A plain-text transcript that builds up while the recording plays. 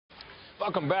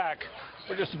Welcome back.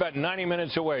 We're just about 90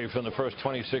 minutes away from the first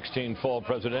 2016 fall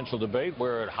presidential debate.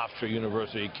 We're at Hofstra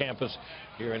University campus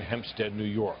here in Hempstead, New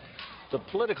York. The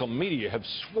political media have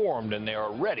swarmed and they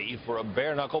are ready for a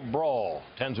bare-knuckle brawl.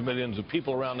 Tens of millions of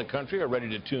people around the country are ready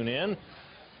to tune in.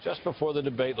 Just before the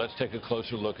debate, let's take a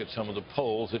closer look at some of the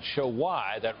polls that show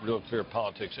why that Real Clear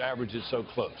Politics average is so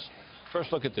close.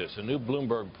 First, look at this. A new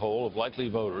Bloomberg poll of likely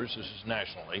voters, this is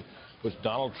nationally, puts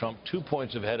Donald Trump 2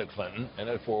 points ahead of Clinton in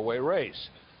a four-way race.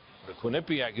 The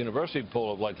Quinnipiac University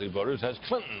poll of likely voters has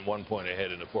Clinton 1 point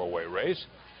ahead in a four-way race.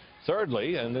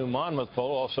 Thirdly, a new Monmouth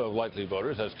poll, also of likely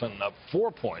voters, has Clinton up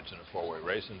 4 points in a four-way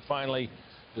race. And finally,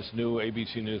 this new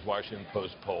ABC News Washington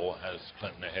Post poll has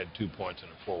Clinton ahead 2 points in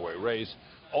a four-way race.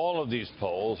 All of these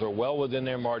polls are well within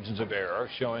their margins of error,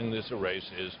 showing this race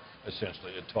is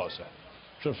essentially a toss-up.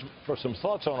 So for some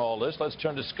thoughts on all this, let's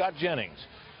turn to Scott Jennings,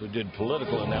 who did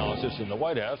political analysis in the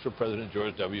White House for President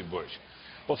George W. Bush.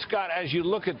 Well, Scott, as you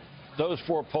look at those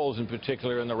four polls in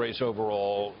particular in the race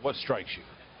overall, what strikes you?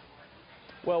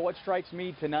 Well, what strikes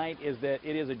me tonight is that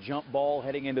it is a jump ball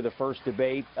heading into the first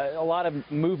debate. A lot of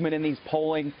movement in these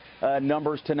polling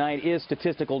numbers tonight is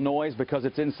statistical noise because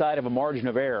it's inside of a margin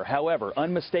of error. However,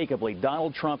 unmistakably,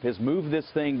 Donald Trump has moved this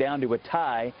thing down to a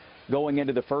tie going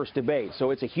into the first debate.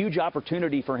 So it's a huge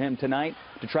opportunity for him tonight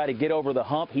to try to get over the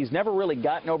hump. He's never really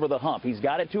gotten over the hump. He's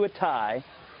got it to a tie,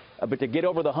 but to get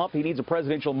over the hump, he needs a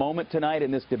presidential moment tonight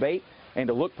in this debate and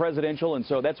to look presidential, and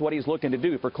so that's what he's looking to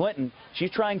do. For Clinton,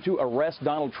 she's trying to arrest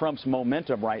Donald Trump's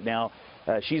momentum right now.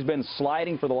 She's been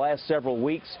sliding for the last several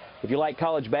weeks. If you like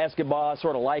college basketball, I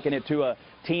sort of liken it to a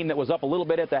team that was up a little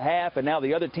bit at the half, and now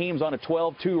the other team's on a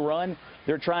 12-2 run.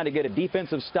 They're trying to get a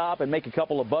defensive stop and make a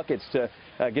couple of buckets to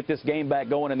get this game back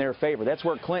going in their favor. That's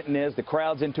where Clinton is. The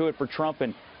crowd's into it for Trump,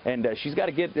 and she's got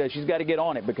to get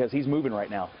on it because he's moving right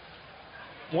now.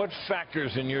 What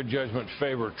factors, in your judgment,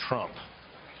 favor Trump?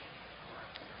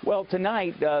 Well,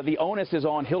 tonight, the onus is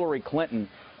on Hillary Clinton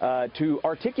to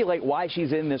articulate why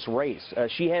she's in this race.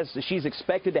 She's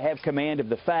expected to have command of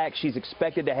the facts. She's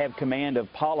expected to have command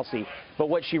of policy. But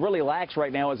what she really lacks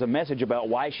right now is a message about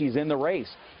why she's in the race.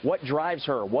 What drives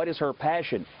her? What is her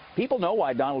passion? People know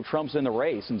why Donald Trump's in the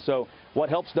race. And so what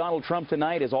helps Donald Trump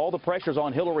tonight is all the pressure's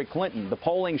on Hillary Clinton. The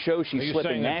polling shows she's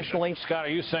slipping nationally. Scott, are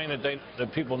you saying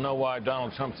that people know why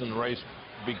Donald Trump's in the race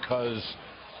because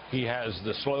he has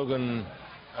the slogan,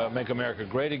 Make America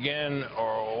Great Again,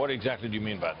 or what exactly do you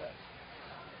mean by that?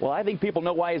 Well, I think people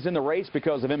know why he's in the race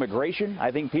because of immigration.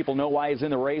 I think people know why he's in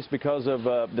the race because of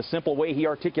the simple way he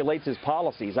articulates his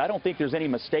policies. I don't think there's any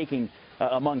mistaking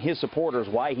among his supporters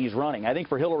why he's running. I think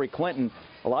for Hillary Clinton,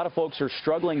 a lot of folks are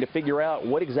struggling to figure out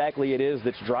what exactly it is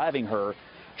that's driving her.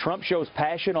 Trump shows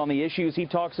passion on the issues he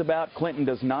talks about. Clinton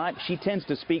does not. She tends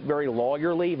to speak very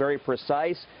lawyerly, very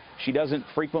precise. She doesn't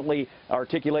frequently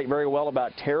articulate very well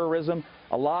about terrorism.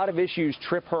 A lot of issues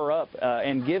trip her up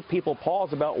and give people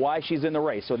pause about why she's in the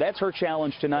race. So that's her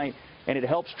challenge tonight, and it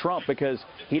helps Trump because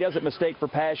he doesn't mistake for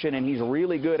passion, and he's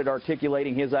really good at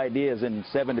articulating his ideas in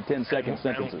 7 to 10 second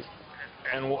sentences.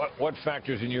 And what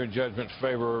factors, in your judgment,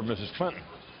 favor Mrs. Clinton?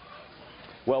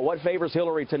 Well, what favors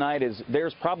Hillary tonight is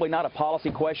there's probably not a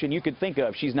policy question you could think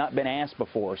of she's not been asked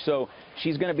before. So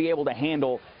she's going to be able to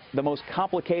handle the most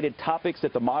complicated topics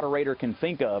that the moderator can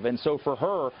think of. And so for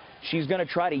her, she's going to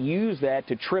try to use that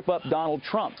to trip up Donald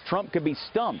Trump. Trump could be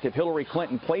stumped if Hillary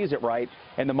Clinton plays it right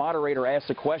and the moderator asks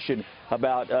a question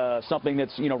about something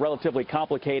that's, relatively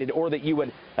complicated or that you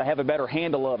would have a better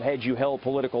handle of had you held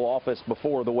political office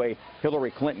before the way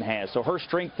Hillary Clinton has. So her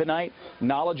strength tonight,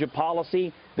 knowledge of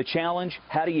policy, the challenge,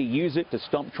 how do you use it to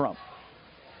stump Trump?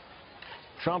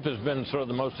 Trump has been sort of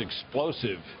the most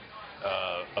explosive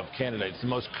of candidates, the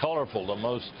most colorful, the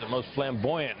most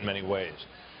flamboyant in many ways.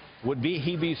 Would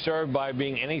he be served by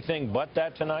being anything but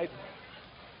that tonight?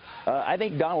 I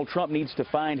think Donald Trump needs to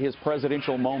find his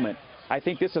presidential moment. I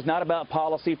think this is not about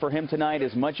policy for him tonight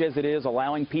as much as it is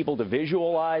allowing people to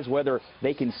visualize whether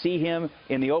they can see him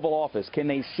in the Oval Office. Can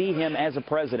they see him as a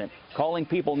president? Calling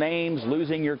people names,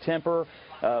 losing your temper,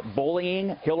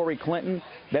 bullying Hillary Clinton.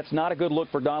 That's not a good look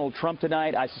for Donald Trump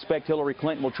tonight. I suspect Hillary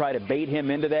Clinton will try to bait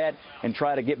him into that and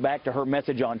try to get back to her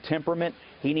message on temperament.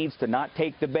 He needs to not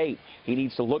take the bait. He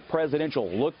needs to look presidential,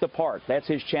 look the part. That's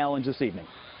his challenge this evening.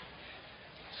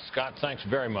 Scott, thanks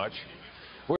very much.